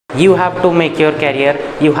You have to make your career.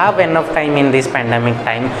 You have enough time in this pandemic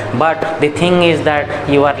time, but the thing is that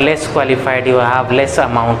you are less qualified, you have less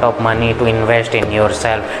amount of money to invest in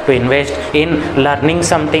yourself, to invest in learning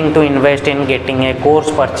something, to invest in getting a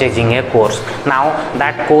course, purchasing a course. Now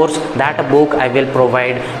that course, that book I will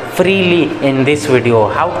provide freely in this video.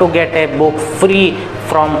 How to get a book free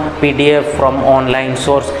from PDF, from online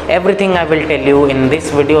source, everything I will tell you in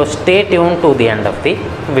this video. Stay tuned to the end of the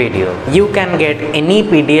video. You can get any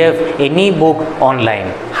PDF, any book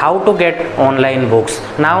online. How to get online books?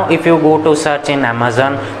 Now if you go to search in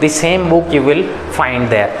Amazon, the same book you will find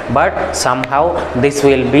there, but somehow this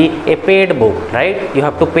will be a paid book, right? You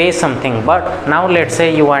have to pay something. But now let's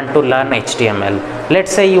say you want to learn HTML,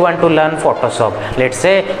 let's say you want to learn Photoshop, let's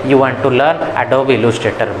say you want to learn Adobe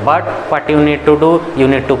Illustrator, but what you need to do, you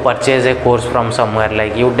need to purchase a course from somewhere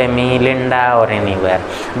like Udemy, Lynda, or anywhere.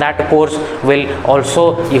 That course will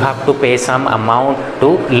also, you have to pay some amount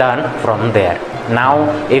to learn from there.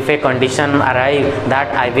 Now if a condition arrive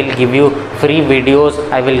that I will give you free videos,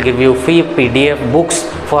 I will give you free PDF books,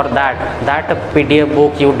 for that PDF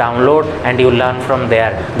book you download and you learn from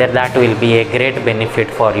there, that will be a great benefit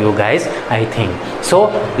for you guys, I think. So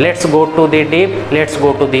let's go to the deep, let's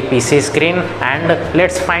go to the PC screen and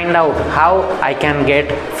let's find out how I can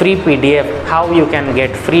get free PDF, how you can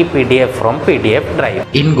get free PDF from PDF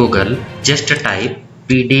Drive. In Google, just type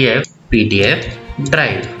PDF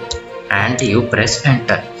Drive and you press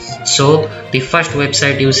enter. So the first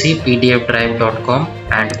website you see, pdfdrive.com,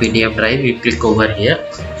 and PDF Drive, you click over here.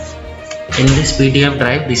 In this PDF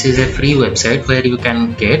Drive, this is a free website where you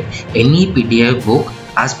can get any PDF book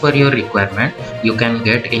as per your requirement. You can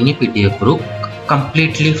get any PDF book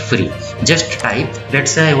completely free. Just type,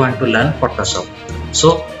 let's say I want to learn Photoshop,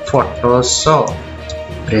 so Photoshop,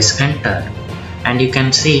 press enter, and you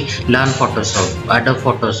can see learn Photoshop, Adobe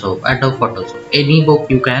Photoshop, any book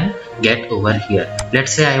you can get over here.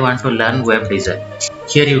 Let's say I want to learn web design.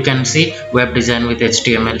 Here you can see web design with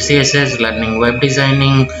HTML, CSS, learning web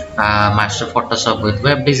designing, master Photoshop with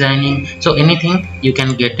web designing. So anything you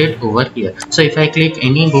can get it over here. So if I click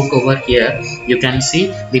any book over here, you can see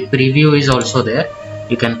the preview is also there.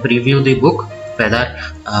 You can preview the book, whether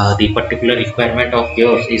the particular requirement of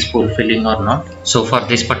yours is fulfilling or not. So for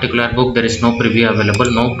this particular book there is no preview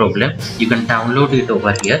available, no problem, you can download it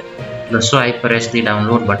over here. So I press the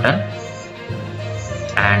download button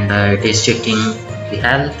and it is checking the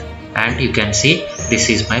health, and you can see this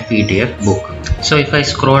is my PDF book. So if I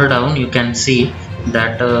scroll down, you can see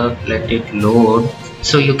that let it load.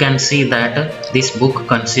 So you can see that this book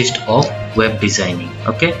consists of web designing.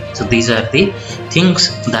 Okay, so these are the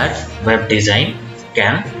things that web design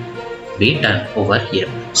can be done over here.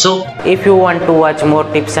 So if you want to watch more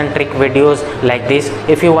tips and trick videos like this,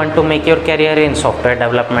 if you want to make your career in software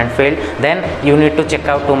development field, then you need to check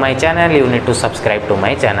out to my channel, you need to subscribe to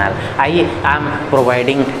my channel. I am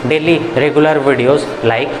providing daily regular videos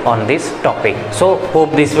like on this topic. So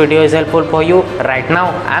hope this video is helpful for you. Right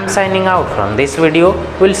now I am signing out from this video.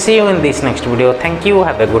 We'll see you in this next video. Thank you,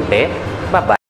 have a good day, bye bye.